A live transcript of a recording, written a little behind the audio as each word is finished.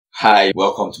Hi,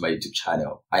 welcome to my YouTube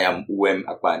channel. I am Uwem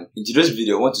Akpan. In today's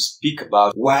video, I want to speak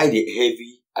about why the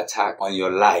heavy attack on your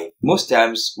life. Most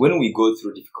times when we go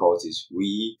through difficulties,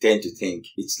 we tend to think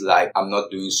it's like I'm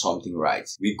not doing something right.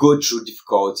 We go through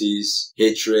difficulties,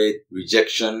 hatred,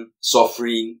 rejection,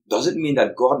 suffering. Does it mean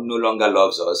that God no longer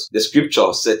loves us? The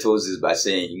scripture settles this by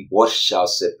saying, what shall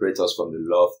separate us from the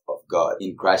love of God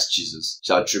in Christ Jesus?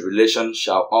 Shall tribulation,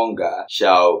 shall hunger,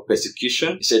 shall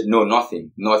persecution? He said, no,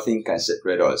 nothing. Nothing can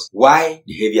separate us. Why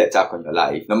the heavy attack on your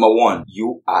life? Number one,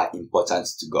 you are important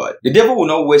to God. The devil will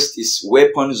not waste his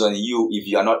weapons on you if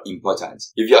you are not important.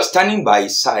 If you are standing by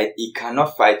his side, he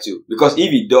cannot fight you. Because if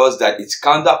he does that, it's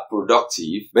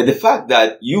counterproductive. But the fact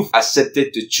that you've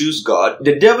accepted to choose God,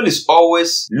 the devil is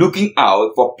always looking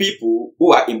out for people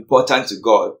who are important to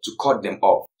God to cut them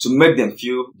off, to make them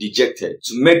feel dejected,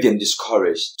 to make them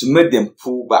discouraged, to make them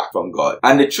pull back from God.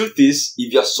 And the truth is,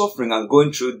 if you're suffering and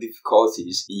going through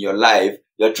difficulties in your life,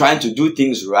 you're trying to do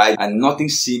things right and nothing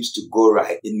seems to go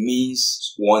right, it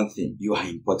means one thing: you are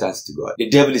important to God. The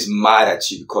devil is mad at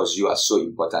you because you are so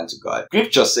important to God.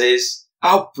 Scripture says,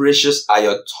 how precious are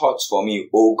your thoughts for me,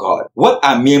 O God? What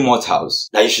are mere mortals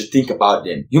that you should think about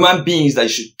them? Human beings that you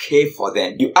should care for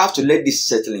them. You have to let this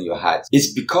settle in your heart.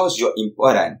 It's because you're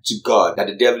important to God that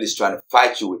the devil is trying to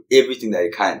fight you with everything that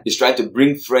he can. He's trying to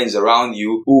bring friends around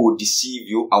you who will deceive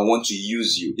you and want to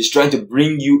use you. He's trying to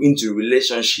bring you into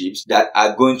relationships that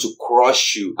are going to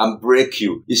crush you and break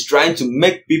you. He's trying to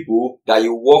make people that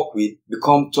you work with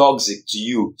become toxic to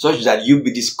you, such that you'll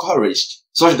be discouraged,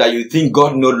 such that you think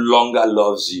God no longer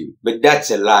loves you. But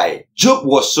that's a lie. Job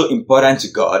was so important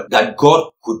to God that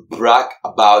God could brag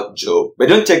about Job. But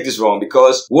don't take this wrong,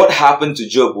 because what happened to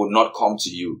Job will not come to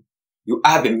you. You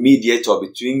have a mediator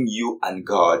between you and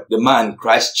God, the man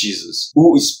Christ Jesus,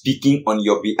 who is speaking on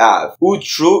your behalf, who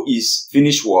through his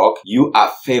finished work, you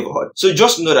are favored. So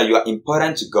just know that you are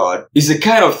important to God. It's the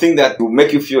kind of thing that will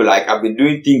make you feel like I've been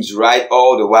doing things right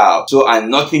all the while, and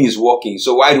nothing is working.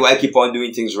 So why do I keep on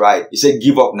doing things right? He said,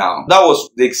 give up now. That was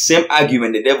the same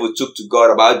argument the devil took to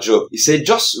God about Job. He said,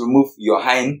 just remove your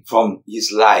hand from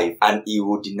his life and he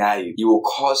will deny you. He will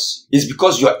curse you. It's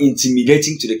because you are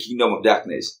intimidating to the kingdom of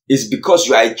darkness. It's because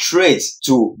you are a threat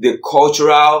to the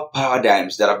cultural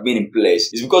paradigms that have been in place.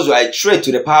 It's because you are a threat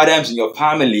to the paradigms in your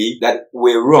family that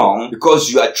were wrong,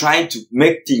 because you are trying to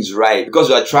make things right, because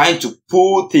you are trying to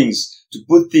put things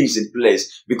in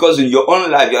place, because in your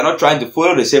own life, you are not trying to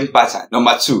follow the same pattern.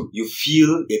 Number two, you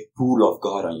feel a pull of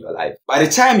God on your life. By the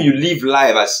time you live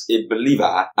life as a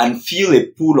believer and feel a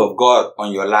pull of God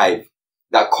on your life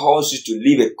that calls you to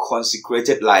live a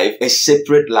consecrated life, a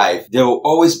separate life, there will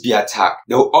always be attack.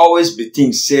 There will always be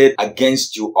things said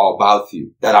against you or about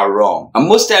you that are wrong. And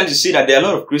most times you see that there are a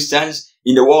lot of Christians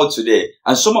in the world today,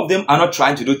 and some of them are not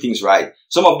trying to do things right.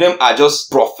 Some of them are just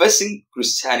professing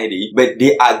Christianity, but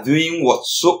they are doing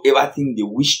whatsoever thing they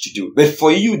wish to do. But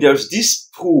for you, there's this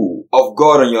pull of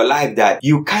God on your life that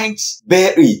you can't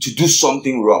bear it to do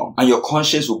something wrong, and your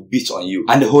conscience will beat on you,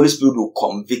 and the Holy Spirit will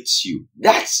convict you.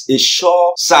 That's a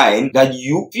sure sign that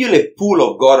you feel a pull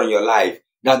of God on your life,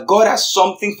 that God has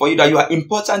something for you, that you are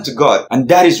important to God. And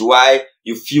that is why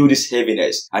you feel this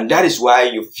heaviness, and that is why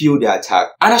you feel the attack.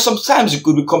 And sometimes you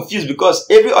could be confused because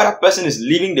every other person is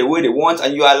living the way they want,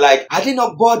 and you are like, are they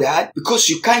not bothered? Because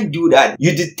you can't do that.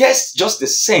 You detest just the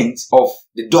sense of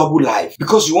the double life,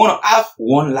 because you want to have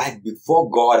one life before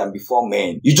God and before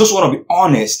men. You just want to be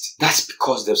honest. That's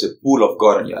because there's a pull of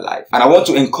God in your life. And I want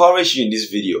to encourage you in this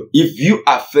video. If you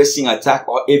are facing attack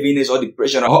or heaviness or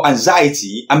depression or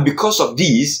anxiety, and because of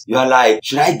this, you are like,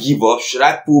 should I give up? Should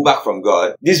I pull back from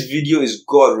God? This video is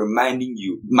God reminding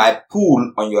you, my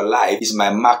pull on your life is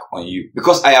my mark on you.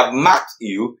 Because I have marked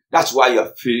you, that's why you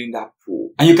are feeling that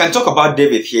pull. And you can talk about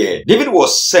David here. David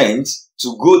was sent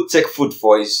to go take food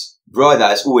for his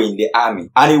brothers who were in the army.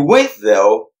 And he went there,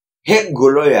 hit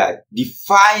Goliath,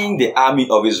 defying the army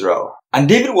of Israel. And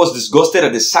David was disgusted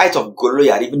at the sight of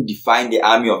Goliath even defying the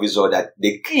army of Israel, that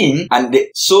the king and the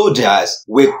soldiers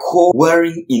were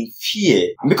cowering in fear.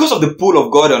 And because of the pull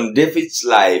of God on David's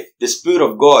life, the Spirit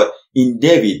of God in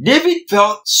David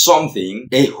felt something,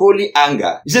 a holy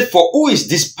anger. He said, for who is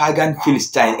this pagan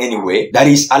Philistine anyway, that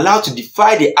is allowed to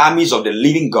defy the armies of the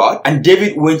living God? And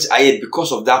David went ahead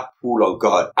because of that pull of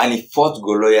God, and he fought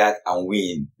Goliath and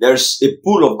win. There's a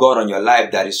pull of God on your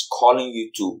life that is calling you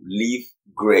to live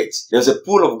great. There's a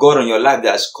pull of God on your life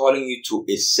that is calling you to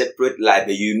a separate life,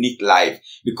 a unique life.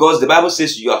 Because the Bible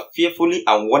says you are fearfully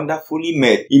and wonderfully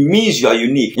made. It means you are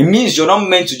unique. It means you're not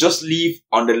meant to just live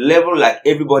on the level like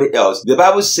everybody else. The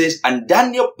Bible says, and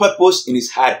Daniel purposed in his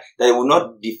heart that he will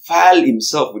not defile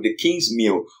himself with the king's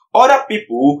meal. Other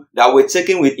people that were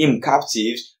taken with him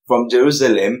captives from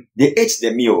Jerusalem, they ate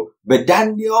the meal. But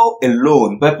Daniel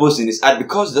alone purposed in his heart,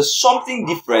 because there's something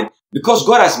different. Because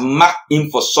God has marked him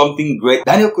for something great,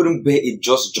 Daniel couldn't bear it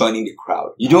just joining the crowd.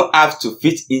 You don't have to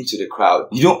fit into the crowd.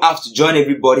 You don't have to join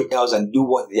everybody else and do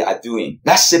what they are doing.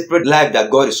 That separate life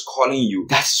that God is calling you,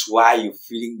 that's why you're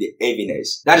feeling the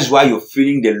heaviness. That is why you're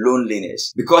feeling the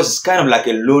loneliness. Because it's kind of like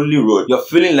a lonely road. You're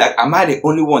feeling like, am I the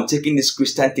only one taking this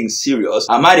Christian thing serious?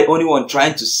 Am I the only one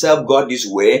trying to serve God this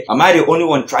way? Am I the only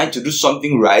one trying to do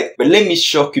something right? But let me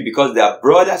shock you, because there are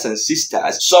brothers and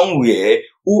sisters somewhere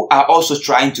who are also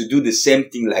trying to do the same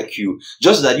thing like you.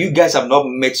 Just that you guys have not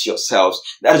met yourselves.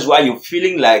 That is why you're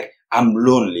feeling like, I'm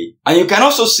lonely. And you can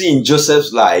also see in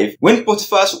Joseph's life, when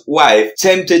Potiphar's wife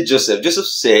tempted Joseph, Joseph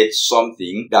said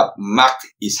something that marked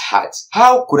his heart.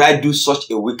 How could I do such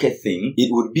a wicked thing? It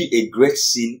would be a great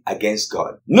sin against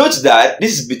God. Note that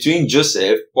this is between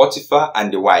Joseph, Potiphar,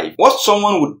 and the wife. What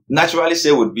someone would naturally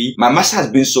say would be, my master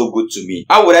has been so good to me.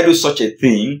 How would I do such a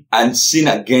thing and sin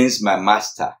against my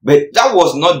master? But that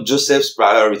was not Joseph's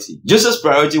priority. Joseph's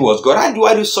priority was, God, how do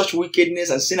I do such wickedness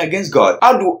and sin against God?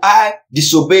 How do I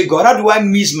disobey God? How do I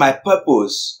miss my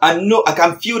purpose? And no, I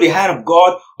can feel the hand of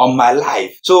God on my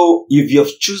life. So if you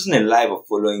have chosen a life of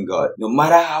following God, no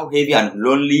matter how heavy and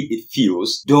lonely it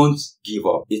feels, don't give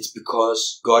up. It's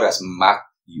because God has marked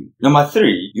you. Number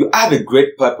 3, you have a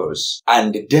great purpose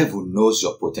and the devil knows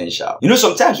your potential. You know,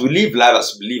 sometimes we live life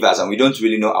as believers and we don't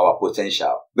really know our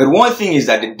potential. But one thing is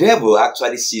that the devil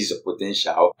actually sees your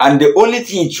potential, and the only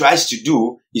thing he tries to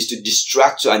do is to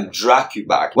distract you and drag you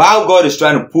back. While God is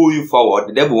trying to pull you forward,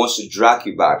 the devil wants to drag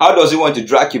you back. How does he want to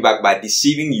drag you back? By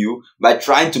deceiving you, by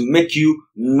trying to make you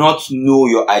not know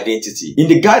your identity. In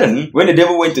the garden, when the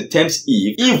devil went to tempt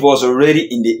Eve, Eve was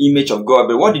already in the image of God.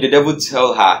 But what did the devil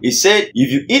tell her? He said, if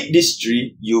you eat this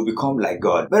tree, you'll become like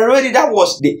God. But already that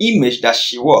was the image that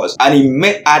she was, and it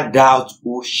made her doubt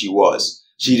who she was.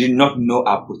 She did not know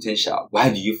her potential.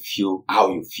 Why do you feel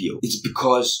how you feel? It's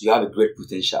because you have a great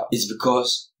potential. It's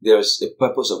because there's the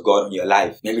purpose of God in your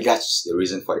life. Maybe that's the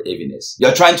reason for the heaviness.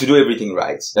 You're trying to do everything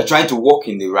right. You're trying to walk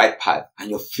in the right path, and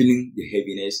you're feeling the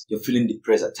heaviness. You're feeling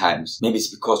depressed at times. Maybe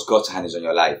it's because God's hand is on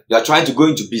your life. You're trying to go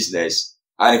into business,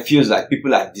 and it feels like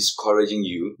people are discouraging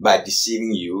you by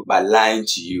deceiving you, by lying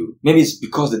to you. Maybe it's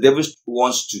because the devil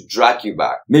wants to drag you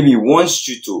back. Maybe he wants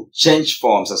you to change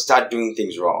forms and start doing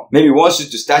things wrong. Maybe he wants you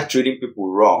to start treating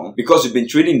people wrong because you've been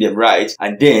treating them right,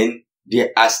 and then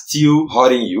they are still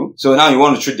hurting you. So now you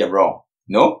want to treat them wrong.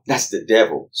 No, that's the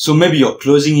devil. So maybe you're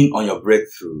closing in on your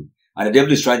breakthrough, and the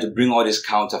devil is trying to bring all these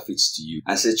counterfeits to you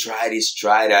and say, try this,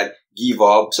 try that, give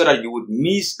up, so that you would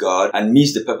miss God and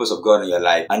miss the purpose of God in your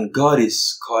life. And God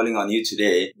is calling on you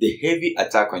today. The heavy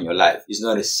attack on your life is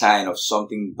not a sign of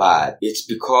something bad. It's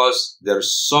because there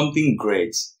is something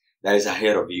great that is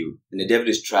ahead of you. And the devil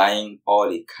is trying all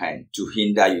he can to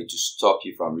hinder you, to stop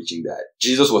you from reaching that.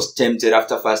 Jesus was tempted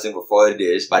after fasting for 40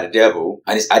 days by the devil,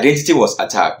 and his identity was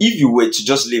attacked. If you were to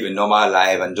just live a normal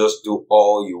life and just do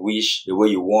all you wish the way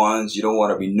you want, you don't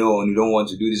want to be known, you don't want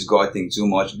to do this God thing too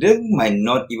much, the devil might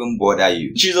not even bother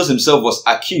you. Jesus himself was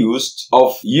accused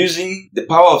of using the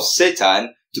power of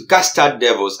Satan to cast out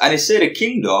devils, and he said a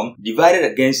kingdom divided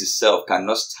against itself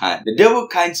cannot stand. The devil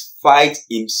can't fight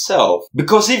himself,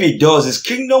 because if he does, his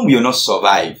kingdom will not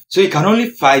survive. So he can only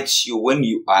fight you when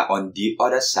you are on the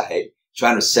other side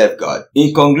trying to serve God.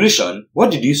 In conclusion,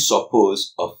 what did you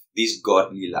suppose of this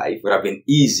godly life? Would have been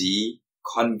easy,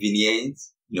 convenient,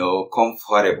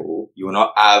 comfortable. You will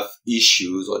not have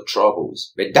issues or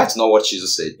troubles. But that's not what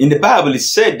Jesus said. In the Bible, it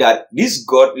said that this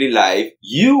godly life,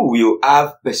 you will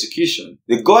have persecution.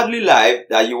 The godly life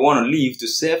that you want to live to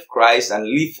serve Christ and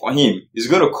live for Him is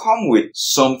going to come with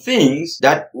some things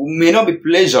that may not be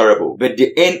pleasurable. But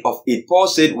the end of it, Paul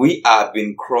said, we have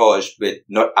been crushed but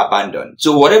not abandoned.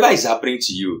 So whatever is happening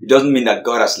to you, it doesn't mean that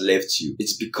God has left you.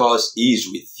 It's because He is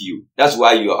with you. That's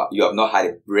why you have not had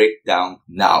a breakdown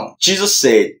now. Jesus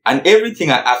said, and everything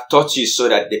I have taught you, so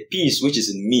that the peace which is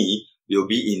in me will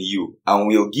be in you, and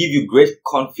will give you great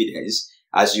confidence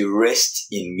as you rest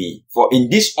in me. For in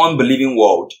this unbelieving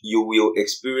world, you will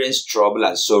experience trouble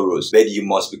and sorrows, but you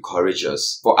must be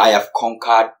courageous. For I have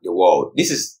conquered the world.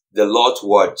 This is the Lord's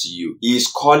word to you. He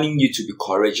is calling you to be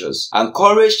courageous. And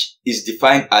courage is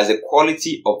defined as a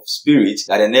quality of spirit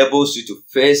that enables you to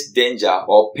face danger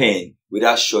or pain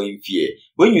without showing fear.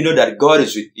 When you know that God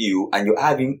is with you and you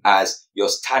have Him as your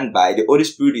standby, the Holy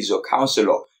Spirit is your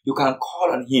counselor, you can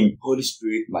call on Him. Holy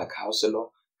Spirit, my counselor,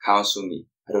 counsel me.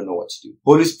 I don't know what to do.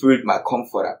 Holy Spirit, my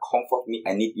comforter, comfort me.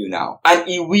 I need you now. And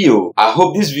He will. I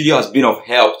hope this video has been of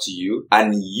help to you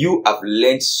and you have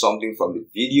learned something from the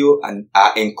video and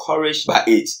are encouraged by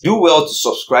it. Do well to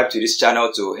subscribe to this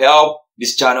channel to help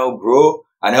this channel grow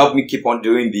and help me keep on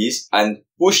doing this, and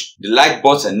push the like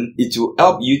button. It will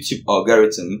help YouTube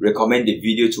algorithm recommend the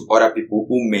video to other people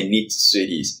who may need to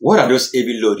see this. What are those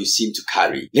heavy loads you seem to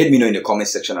carry? Let me know in the comment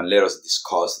section and let us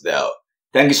discuss there.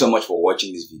 Thank you so much for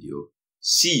watching this video.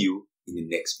 See you in the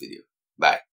next video. Bye.